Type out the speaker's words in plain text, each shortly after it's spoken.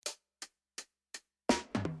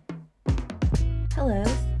Hello,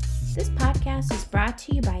 this podcast is brought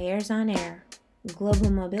to you by Airs on Air,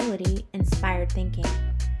 Global Mobility Inspired Thinking.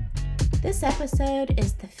 This episode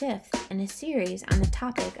is the fifth in a series on the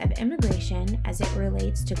topic of immigration as it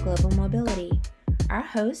relates to global mobility. Our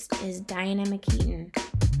host is Diana McKeaton,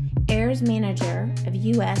 Airs Manager of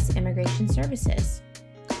U.S. Immigration Services.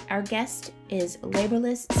 Our guest is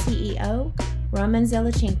Laborless CEO Roman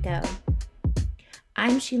Zelichenko.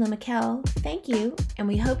 I'm Sheila McKell. Thank you, and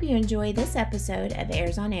we hope you enjoy this episode of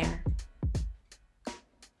Airs on Air.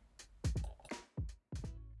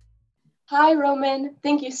 Hi, Roman.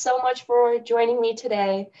 Thank you so much for joining me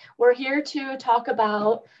today. We're here to talk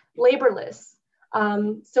about Laborless.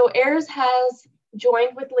 So Airs has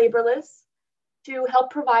joined with Laborless to help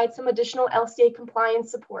provide some additional LCA compliance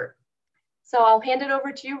support. So I'll hand it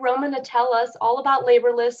over to you, Roman, to tell us all about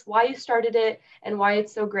Laborless, why you started it, and why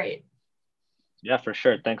it's so great. Yeah, for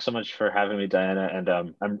sure. Thanks so much for having me, Diana.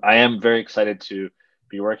 And I am very excited to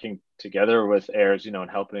be working together with Airs, and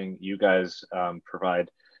helping you guys provide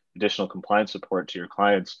additional compliance support to your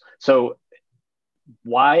clients. So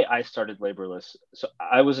why I started Laborless. So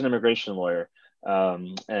I was an immigration lawyer,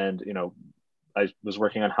 and I was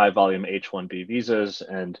working on high volume H-1B visas,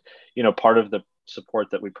 and part of the support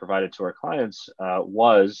that we provided to our clients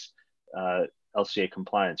was LCA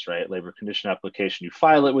compliance, right? Labor condition application. You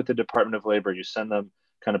file it with the Department of Labor. You send them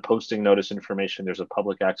kind of posting notice information. There's a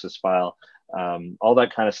public access file, all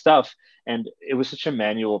that kind of stuff. And it was such a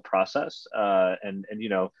manual process. And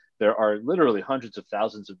there are literally hundreds of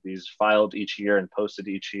thousands of these filed each year and posted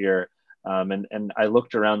each year. And I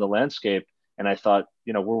looked around the landscape and I thought,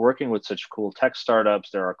 we're working with such cool tech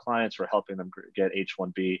startups. There are clients. We're helping them get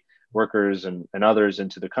H-1B workers and others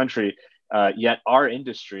into the country. Yet our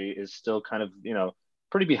industry is still kind of,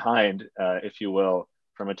 pretty behind, if you will,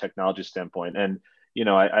 from a technology standpoint. And,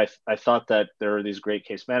 I thought that there were these great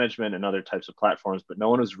case management and other types of platforms, but no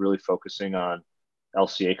one was really focusing on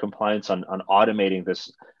LCA compliance, on automating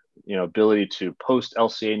this, ability to post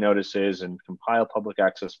LCA notices and compile public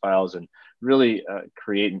access files and really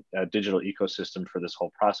create a digital ecosystem for this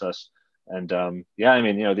whole process. And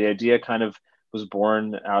the idea kind of was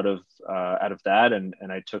born out of that, and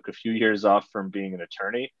I took a few years off from being an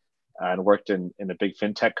attorney and worked in a big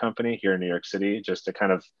fintech company here in New York City, just to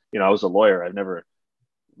kind of, I was a lawyer. I've never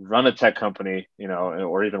run a tech company,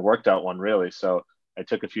 or even worked out one really. So I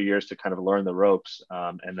took a few years to kind of learn the ropes,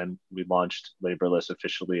 and then we launched Laborless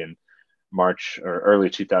officially in March or early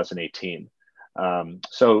 2018.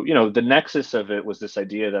 So the nexus of it was this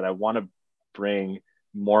idea that I want to bring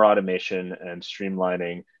more automation and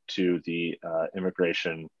streamlining to the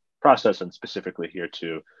immigration process, and specifically here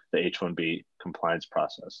to the H-1B compliance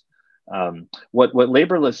process. What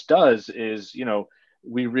Laborless does is,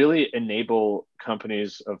 we really enable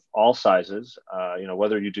companies of all sizes,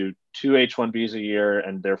 whether you do 2 H-1Bs a year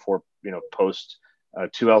and therefore, post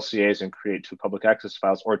 2 LCAs and create 2 public access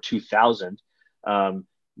files, or 2,000,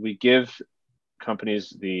 we give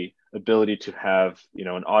companies the ability to have,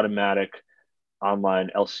 an automatic online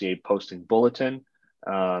LCA posting bulletin,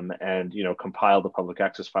 and compile the public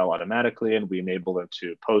access file automatically, and we enable them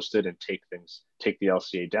to post it and take the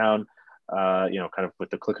LCA down, kind of with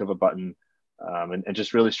the click of a button, and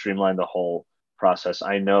just really streamline the whole process.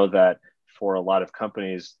 I know that for a lot of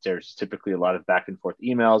companies, there's typically a lot of back and forth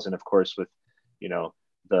emails, and of course, with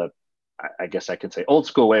I guess I can say old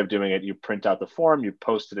school way of doing it, you print out the form, you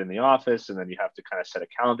post it in the office, and then you have to kind of set a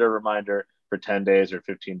calendar reminder for 10 days or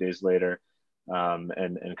 15 days later,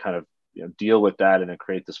 and kind of deal with that, and then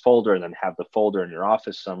create this folder, and then have the folder in your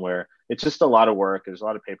office somewhere. It's just a lot of work. There's a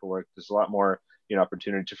lot of paperwork. There's a lot more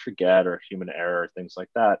opportunity to forget or human error, things like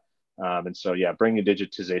that. And so bringing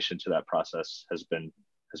digitization to that process has been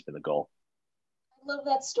the goal. I love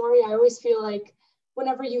that story. I always feel like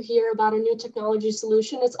whenever you hear about a new technology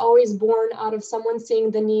solution, it's always born out of someone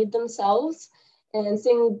seeing the need themselves and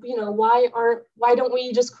saying, why don't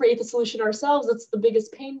we just create the solution ourselves? It's the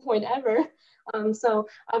biggest pain point ever. So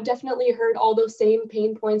I've definitely heard all those same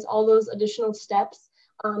pain points, all those additional steps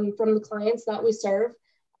from the clients that we serve.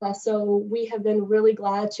 So we have been really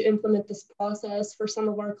glad to implement this process for some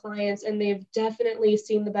of our clients, and they've definitely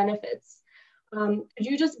seen the benefits. Could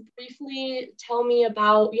you just briefly tell me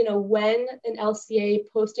about, when an LCA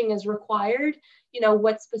posting is required,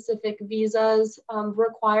 what specific visas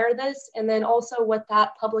require this, and then also what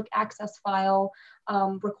that public access file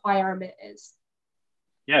requirement is?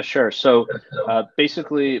 Yeah, sure. So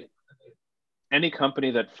basically, any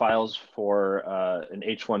company that files for an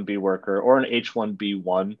H-1B worker or an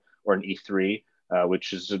H-1B1 or an E3,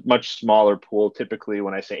 which is a much smaller pool. Typically,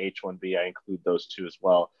 when I say H-1B, I include those two as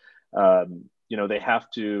well. They have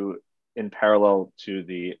to, in parallel to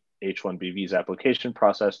the H-1B visa application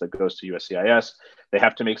process that goes to USCIS. They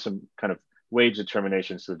have to make some kind of wage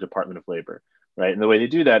determinations to the Department of Labor, right? And the way they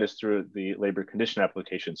do that is through the labor condition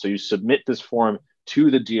application. So you submit this form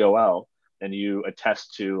to the DOL and you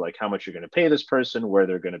attest to like how much you're going to pay this person, where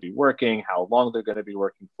they're going to be working, how long they're going to be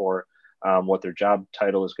working for, what their job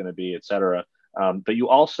title is going to be, et cetera. But you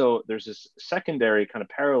also, there's this secondary kind of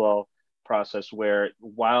parallel process where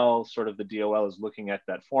while sort of the DOL is looking at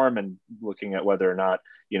that form and looking at whether or not,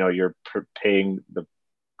 you're paying the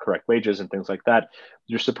correct wages and things like that,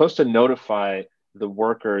 you're supposed to notify the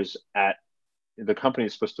workers the company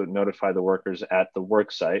is supposed to notify the workers at the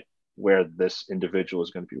work site where this individual is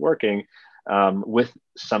going to be working with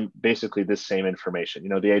basically this same information.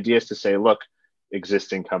 The idea is to say, look,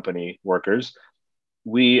 existing company workers,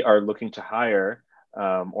 we are looking to hire,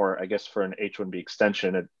 or I guess for an H-1B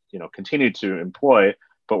extension, continue to employ,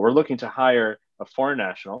 but we're looking to hire a foreign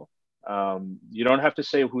national. You don't have to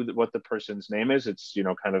say what the person's name is. It's,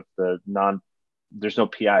 kind of there's no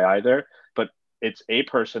PII there, but it's a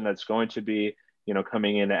person that's going to be,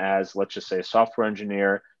 coming in as, let's just say, a software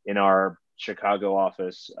engineer in our Chicago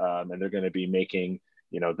office, and they're going to be making,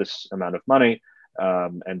 this amount of money,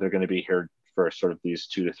 and they're going to be here for sort of these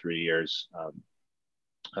 2 to 3 years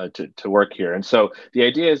to work here. And so the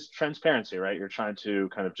idea is transparency, right? You're trying to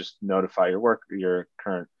kind of just notify your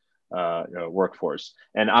current workforce,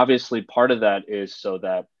 and obviously part of that is so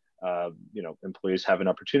that employees have an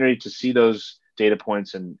opportunity to see those data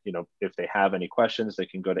points, and if they have any questions, they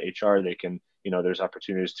can go to HR. They can, there's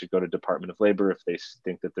opportunities to go to Department of Labor if they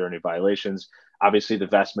think that there are any violations. Obviously, the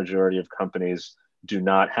vast majority of companies do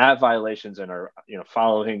not have violations and are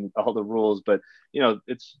following all the rules, but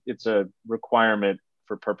it's a requirement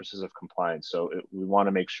for purposes of compliance. So we want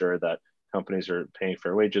to make sure that companies are paying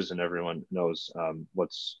fair wages and everyone knows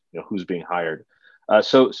who's being hired.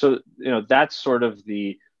 So that's sort of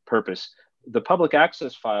the purpose. The public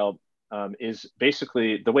access file is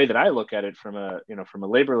basically, the way that I look at it from a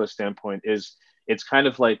laboralist standpoint, is it's kind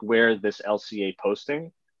of like where this LCA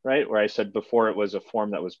posting, right? Where I said before it was a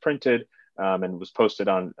form that was printed and was posted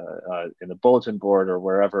on in the bulletin board or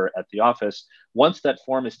wherever at the office. Once that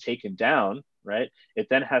form is taken down, right, it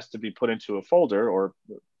then has to be put into a folder or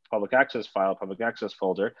public access file, public access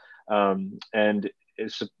folder, and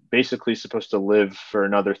it's basically supposed to live for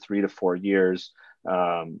another 3 to 4 years,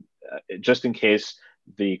 just in case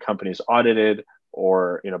the company is audited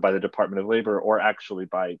or by the Department of Labor, or actually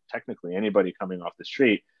by technically anybody coming off the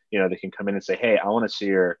street. They can come in and say, hey, I want to see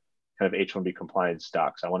your kind of H-1B compliance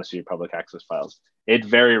docs. I want to see your public access files. It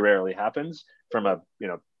very rarely happens from a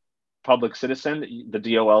public citizen. The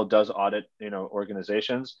DOL does audit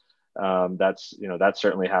organizations. That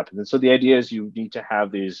certainly happens. And so the idea is you need to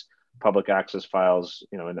have these public access files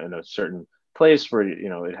in a certain place where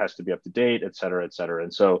it has to be up to date, et cetera, et cetera.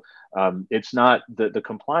 And so it's not the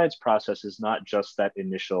compliance process is not just that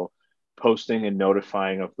initial posting and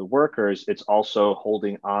notifying of the workers. It's also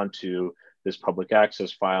holding on to this public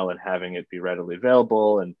access file and having it be readily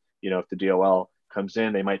available. And if the DOL comes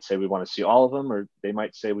in, they might say we want to see all of them, or they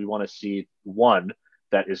might say we want to see one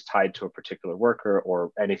that is tied to a particular worker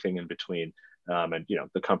or anything in between. And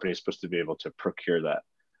the company is supposed to be able to procure that.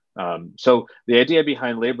 So the idea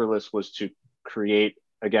behind Laborless was to create,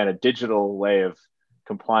 again, a digital way of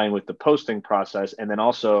complying with the posting process, and then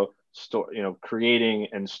also creating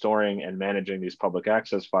and storing and managing these public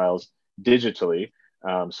access files digitally,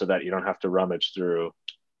 so that you don't have to rummage through,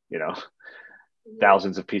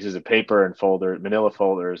 thousands of pieces of paper and manila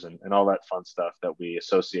folders and all that fun stuff that we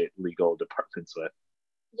associate legal departments with.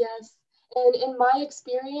 Yes. And in my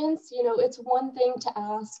experience, it's one thing to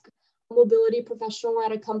ask a mobility professional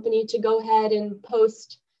at a company to go ahead and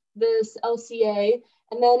post this LCA,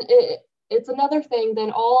 and then it's another thing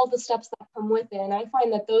then all the steps that come with it. And I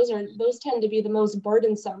find that those tend to be the most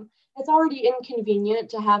burdensome. It's already inconvenient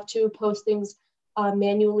to have to post things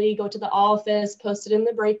manually, go to the office, post it in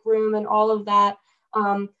the break room, and all of that.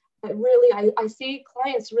 But really, I see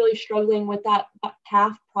clients really struggling with that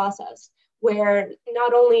half process, where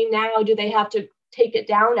not only now do they have to take it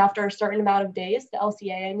down after a certain amount of days, the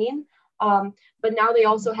LCA, I mean, but now they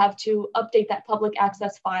also have to update that public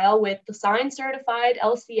access file with the signed certified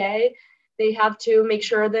LCA. They have to make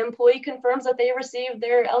sure the employee confirms that they received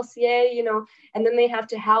their LCA, and then they have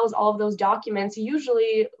to house all of those documents.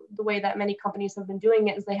 Usually the way that many companies have been doing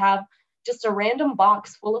it is they have just a random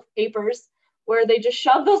box full of papers where they just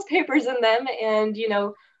shove those papers in them. And,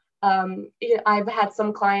 I've had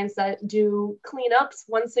some clients that do cleanups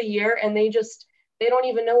once a year, and they don't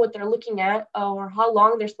even know what they're looking at or how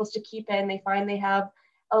long they're supposed to keep it. And they find they have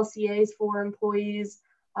LCAs for employees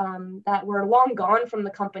that were long gone from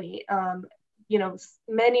the company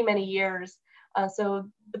many, many years. So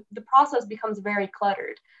the process becomes very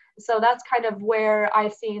cluttered. So that's kind of where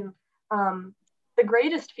I've seen the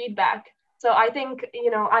greatest feedback. So I think,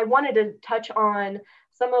 I wanted to touch on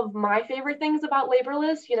some of my favorite things about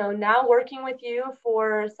Laborless, now working with you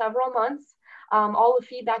for several months, all the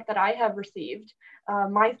feedback that I have received,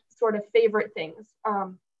 my sort of favorite things.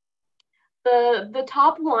 The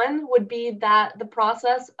top one would be that the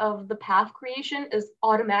process of the path creation is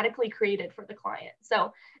automatically created for the client.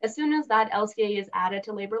 So as soon as that LCA is added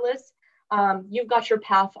to Laborless, you've got your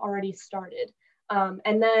path already started.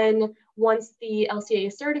 And then once the LCA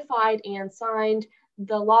is certified and signed,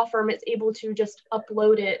 the law firm is able to just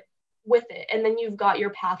upload it with it, and then you've got your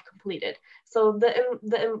path completed. So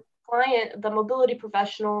the client, the mobility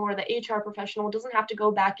professional or the HR professional doesn't have to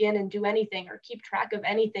go back in and do anything or keep track of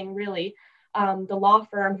anything really. The law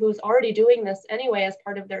firm, who's already doing this anyway as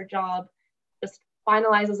part of their job, just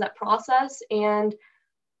finalizes that process. And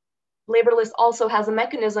Laborless also has a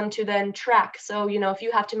mechanism to then track. So, if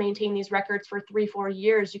you have to maintain these records for 3-4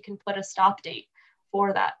 years, you can put a stop date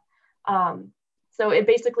for that. So it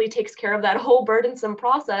basically takes care of that whole burdensome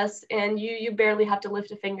process, and you barely have to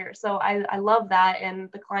lift a finger. So I love that,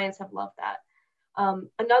 and the clients have loved that.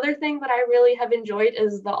 Another thing that I really have enjoyed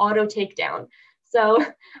is the auto takedown. So,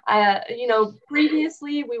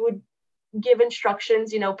 previously we would give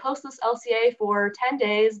instructions, post this LCA for 10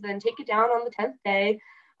 days, then take it down on the 10th day.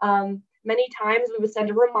 Many times we would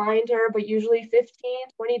send a reminder, but usually 15,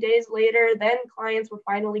 20 days later, then clients were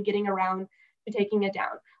finally getting around to taking it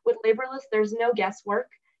down. With Laborless, there's no guesswork.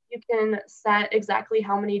 You can set exactly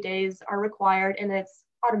how many days are required, and it's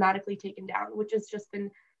automatically taken down, which has just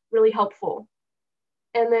been really helpful.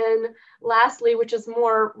 And then lastly, which is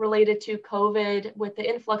more related to COVID with the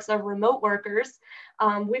influx of remote workers,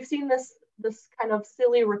 we've seen this kind of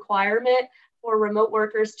silly requirement for remote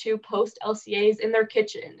workers to post LCAs in their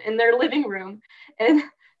kitchen, in their living room. And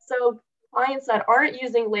so clients that aren't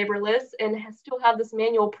using Laborless and still have this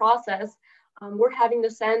manual process, we're having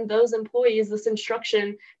to send those employees this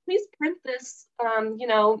instruction: please print this,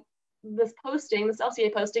 this posting, this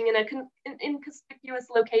LCA posting in an inconspicuous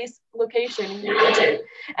location in your kitchen.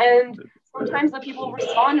 And sometimes the people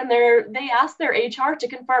respond and they ask their HR to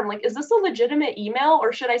confirm, like, is this a legitimate email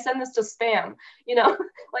or should I send this to spam?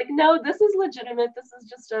 Like, no, this is legitimate. This is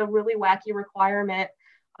just a really wacky requirement.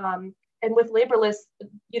 And with Laborless,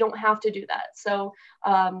 you don't have to do that. So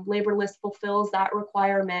Laborless fulfills that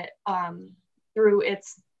requirement through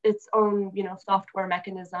its own, software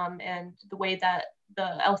mechanism and the way that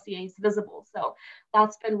the LCA is visible. So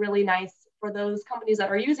that's been really nice for those companies that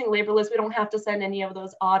are using Laborless. We don't have to send any of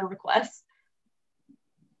those odd requests.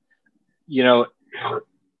 Hearing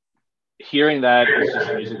that is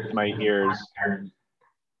just music to my ears,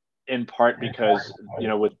 in part because,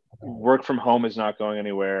 with work from home is not going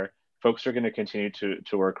anywhere. Folks are going to continue to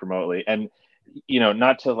work remotely. And,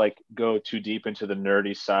 not to like go too deep into the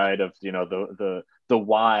nerdy side of, the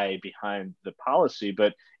why behind the policy,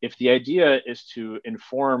 but if the idea is to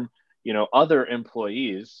inform, other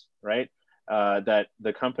employees, right, that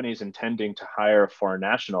the company is intending to hire a foreign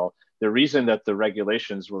national, the reason that the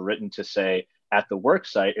regulations were written to say at the work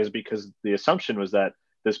site is because the assumption was that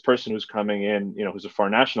this person who's coming in, who's a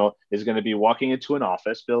foreign national, is going to be walking into an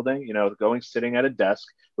office building, sitting at a desk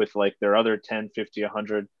with like their other 10, 50,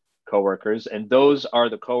 100 coworkers. And those are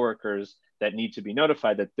the coworkers that need to be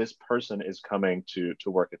notified that this person is coming to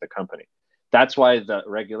work at the company. That's why the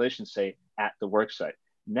regulations say at the work site.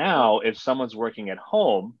 Now, if someone's working at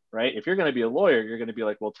home, right, if you're going to be a lawyer, you're going to be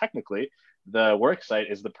like, well, technically, the work site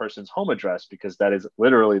is the person's home address because that is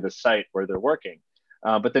literally the site where they're working.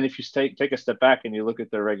 But then if you take a step back and you look at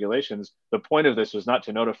the regulations, the point of this was not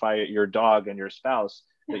to notify your dog and your spouse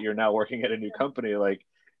that you're now working at a new company. Like,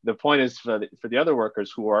 the point is for the other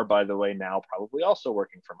workers who are, by the way, now probably also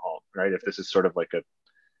working from home, right? If this is sort of like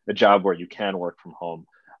a job where you can work from home.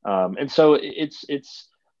 And so it's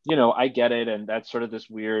I get it. And that's sort of this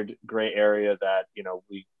weird gray area that,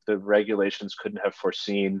 the regulations couldn't have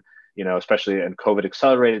foreseen, especially, and COVID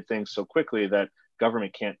accelerated things so quickly that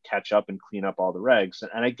government can't catch up and clean up all the regs.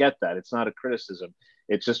 And I get that. It's not a criticism.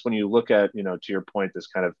 It's just when you look at, to your point, this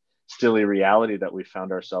kind of silly reality that we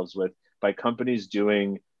found ourselves with by companies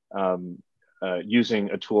doing,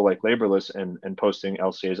 using a tool like Laborless and posting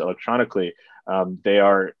LCAs electronically, they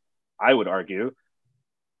are, I would argue,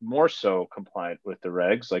 more so compliant with the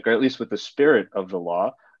regs, like, or at least with the spirit of the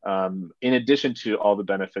law, in addition to all the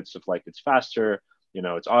benefits of like, it's faster,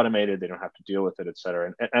 it's automated, they don't have to deal with it, et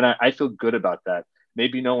cetera. And I feel good about that.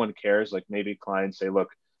 Maybe no one cares. Like, maybe clients say, look,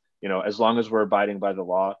 as long as we're abiding by the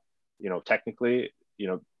law, technically,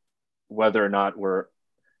 whether or not we're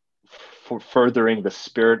for furthering the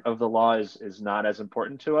spirit of the law is not as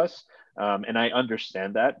important to us. And I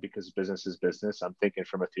understand that because business is business. I'm thinking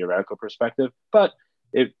from a theoretical perspective, but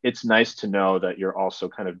it's nice to know that you're also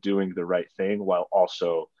kind of doing the right thing while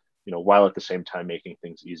also, while at the same time making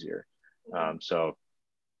things easier. So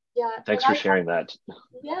yeah, thanks for sharing that.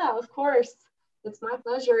 Yeah, of course. It's my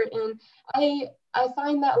pleasure. And I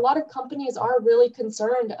find that a lot of companies are really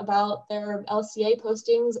concerned about their LCA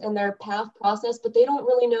postings and their PAF process, but they don't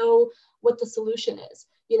really know what the solution is.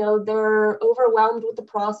 They're overwhelmed with the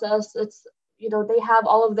process. They have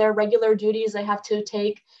all of their regular duties they have to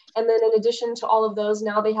take. And then in addition to all of those,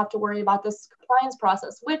 now they have to worry about this compliance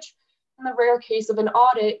process, which in the rare case of an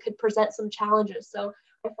audit could present some challenges. So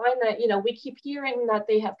I find that, we keep hearing that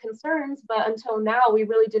they have concerns, but until now, we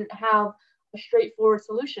really didn't have a straightforward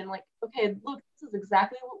solution. Like, okay, look, this is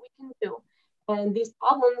exactly what we can do. And these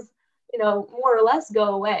problems, more or less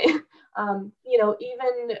go away.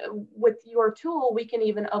 Even with your tool, we can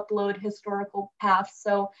even upload historical paths.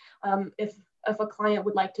 So if a client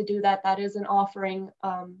would like to do that, that is an offering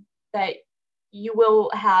that you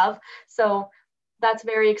will have. So that's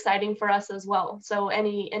very exciting for us as well. So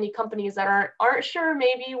any companies that aren't sure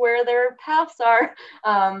maybe where their paths are,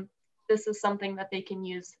 this is something that they can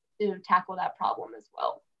use to tackle that problem as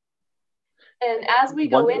well. And as we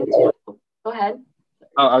go ahead.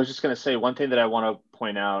 Oh, I was just going to say one thing that I want to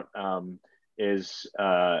point out is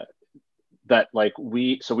that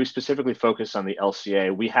we specifically focus on the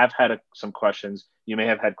LCA. We have had some questions. You may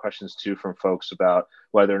have had questions too from folks about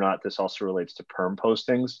whether or not this also relates to perm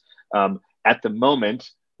postings. At the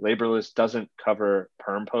moment, Laborless doesn't cover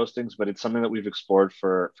perm postings, but it's something that we've explored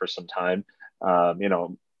for some time.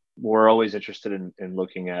 We're always interested in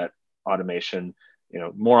looking at automation,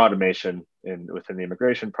 more automation within the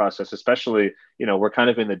immigration process, especially, we're kind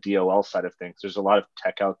of in the DOL side of things. There's a lot of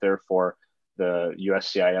tech out there for the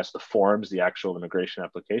USCIS, the forms, the actual immigration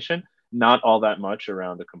application, not all that much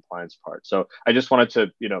around the compliance part. So I just wanted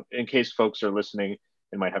to, in case folks are listening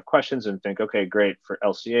and might have questions and think, okay, great for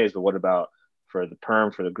LCAs, but what about for the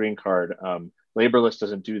perm, for the green card? Laborless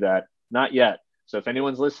doesn't do that, not yet. So if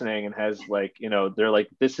anyone's listening and has they're like,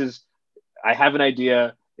 I have an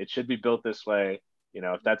idea, it should be built this way.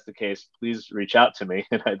 If that's the case, please reach out to me,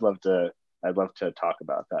 and I'd love to talk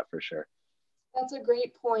about that for sure. That's a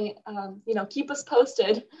great point. Keep us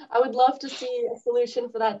posted. I would love to see a solution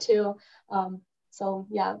for that too. So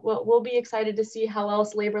yeah, we'll be excited to see how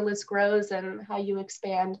else Laborless grows and how you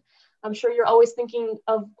expand. I'm sure you're always thinking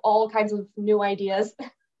of all kinds of new ideas.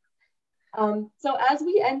 So as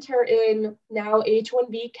we enter in now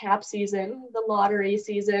H-1B cap season, the lottery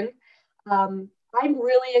season, I'm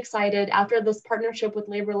really excited after this partnership with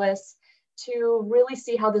Laborless to really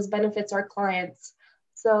see how this benefits our clients.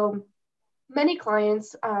 So many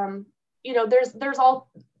clients, there's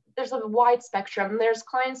a wide spectrum. There's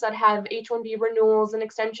clients that have H-1B renewals and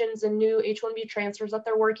extensions and new H-1B transfers that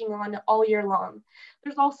they're working on all year long.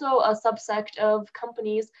 There's also a subsect of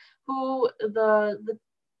companies who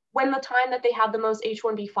when the time that they have the most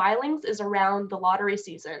H-1B filings is around the lottery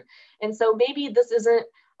season. And so maybe this isn't,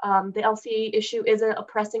 the LCA issue isn't a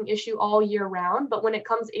pressing issue all year round, but when it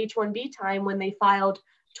comes H-1B time, when they filed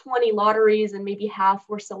 20 lotteries and maybe half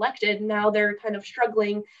were selected, now they're kind of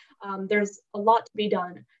struggling. There's a lot to be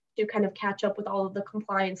done to kind of catch up with all of the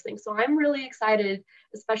compliance things. So I'm really excited,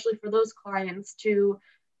 especially for those clients, to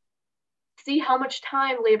see how much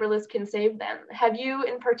time Laborless can save them. Have you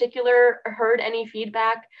in particular heard any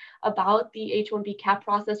feedback about the H-1B cap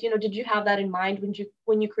process? Did you have that in mind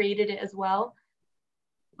when you created it as well?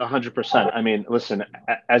 100%. I mean, listen,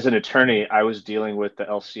 as an attorney, I was dealing with the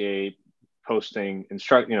LCA posting,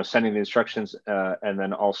 sending the instructions, and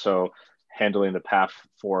then also handling the PAF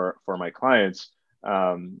for my clients.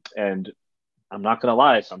 And I'm not going to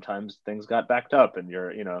lie, sometimes things got backed up, and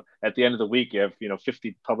you're, at the end of the week, you have,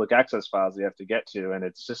 50 public access files you have to get to. And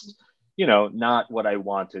it's just, not what I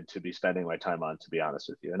wanted to be spending my time on, to be honest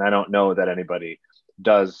with you. And I don't know that anybody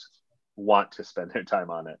does want to spend their time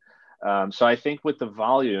on it. So I think with the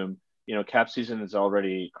volume, cap season is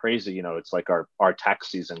already crazy. It's like our tax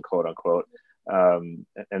season, quote unquote.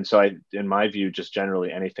 And so in my view, just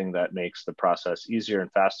generally anything that makes the process easier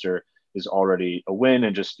and faster is already a win.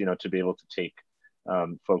 And just, to be able to take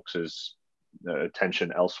folks'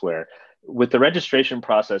 attention elsewhere. With the registration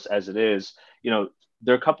process as it is,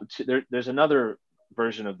 there's another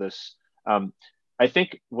version of this. I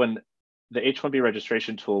think when the H-1B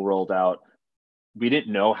registration tool rolled out, we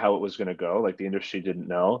didn't know how it was going to go. Like the industry didn't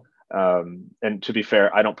know. And to be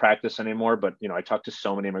fair, I don't practice anymore, but I talk to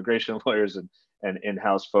so many immigration lawyers and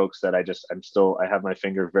in-house folks that I have my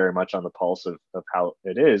finger very much on the pulse of how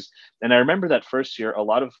it is. And I remember that first year, a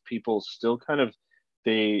lot of people still kind of,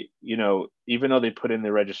 they, even though they put in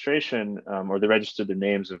their registration or they registered the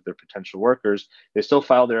names of their potential workers, they still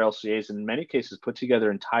filed their LCAs, and in many cases put together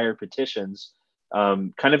entire petitions,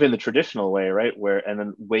 kind of in the traditional way, right? And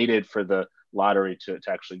then waited for the lottery to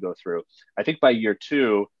actually go through. I think by year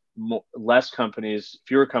two,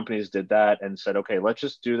 fewer companies did that and said, okay, let's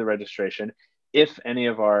just do the registration. If any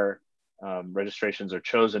of our registrations are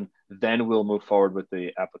chosen, then we'll move forward with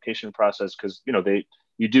the application process, because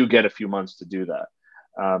you do get a few months to do that.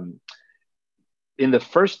 In the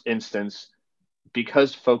first instance,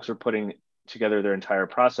 because folks were putting together their entire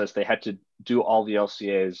process, they had to do all the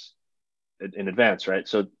LCAs in advance, right?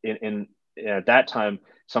 So at that time,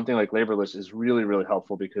 something like Laborless is really, really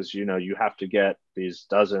helpful, because you have to get these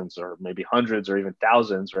dozens or maybe hundreds or even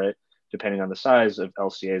thousands, right, depending on the size of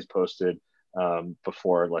LCAs posted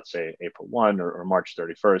before, let's say, April 1 or March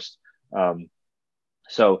 31st.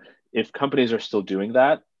 So if companies are still doing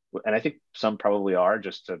that, and I think some probably are,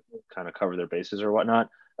 just to kind of cover their bases or whatnot,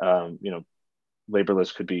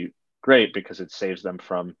 Laborless could be great, because it saves them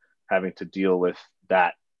from having to deal with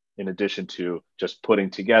that, in addition to just putting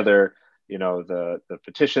together, the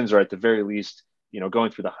petitions, or at the very least,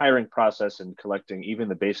 going through the hiring process and collecting even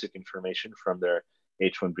the basic information from their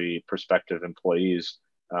H-1B prospective employees.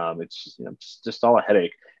 It's just all a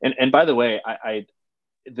headache. And by the way,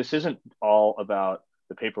 this isn't all about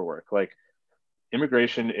the paperwork. Like,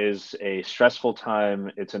 immigration is a stressful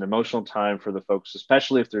time. It's an emotional time for the folks,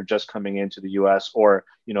 especially if they're just coming into the US, or,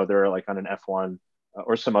 they're like on an F1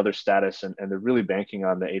 or some other status, and they're really banking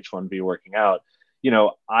on the H-1B working out.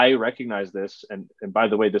 I recognize this. And by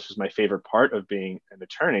the way, this was my favorite part of being an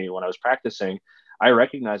attorney when I was practicing. I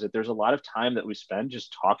recognize that there's a lot of time that we spend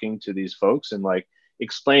just talking to these folks and like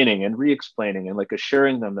explaining and re-explaining and like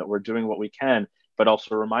assuring them that we're doing what we can, but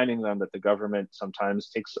also reminding them that the government sometimes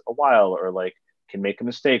takes a while, or like can make a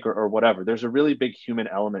mistake, or whatever. There's a really big human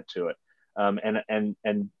element to it.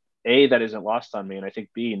 And A, that isn't lost on me. And I think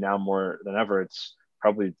B, now more than ever, it's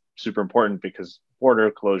probably super important, because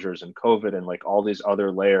border closures and COVID and like all these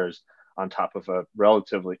other layers on top of a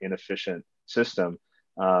relatively inefficient system.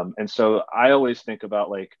 And so I always think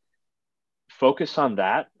about like, focus on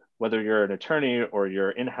that, whether you're an attorney or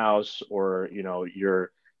you're in-house, or,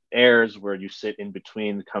 you're heirs, where you sit in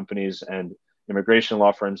between companies and immigration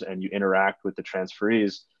law firms and you interact with the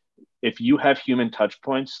transferees. If you have human touch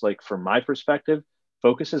points, like from my perspective,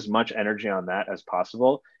 focus as much energy on that as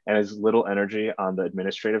possible, and as little energy on the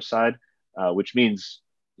administrative side, which means,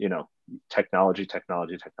 technology.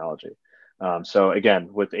 So again,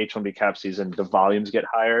 with H-1B cap season, the volumes get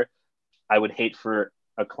higher. I would hate for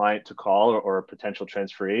a client to call, or a potential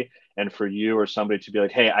transferee, and for you or somebody to be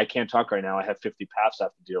like, hey, I can't talk right now, I have 50 PAFs I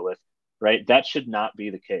have to deal with, right? That should not be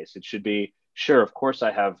the case. It should be, sure, of course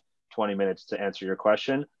I have 20 minutes to answer your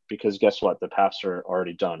question, because guess what? The PAFs are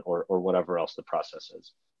already done, or whatever else the process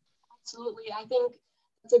is. Absolutely. I think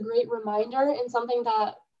it's a great reminder, and something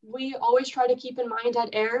that we always try to keep in mind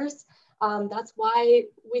at AIRS. That's why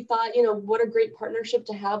we thought, what a great partnership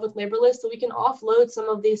to have with Laborless, so we can offload some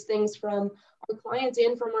of these things from our clients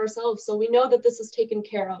and from ourselves. So we know that this is taken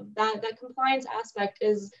care of, that compliance aspect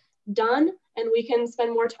is done, and we can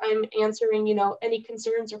spend more time answering, any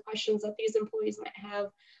concerns or questions that these employees might have.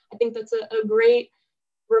 I think that's a great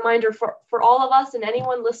reminder for all of us and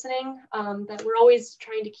anyone listening, that we're always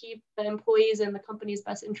trying to keep the employees and the company's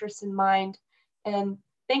best interests in mind. And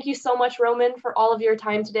thank you so much, Roman, for all of your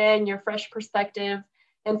time today and your fresh perspective,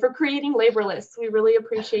 and for creating Laborless. We really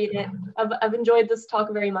appreciate it. I've enjoyed this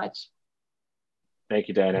talk very much. Thank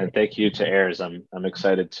you, Diana, and thank you to AIRS. I'm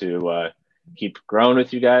excited to keep growing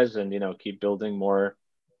with you guys, and keep building more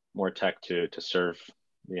tech to serve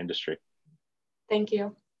the industry. Thank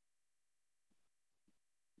you.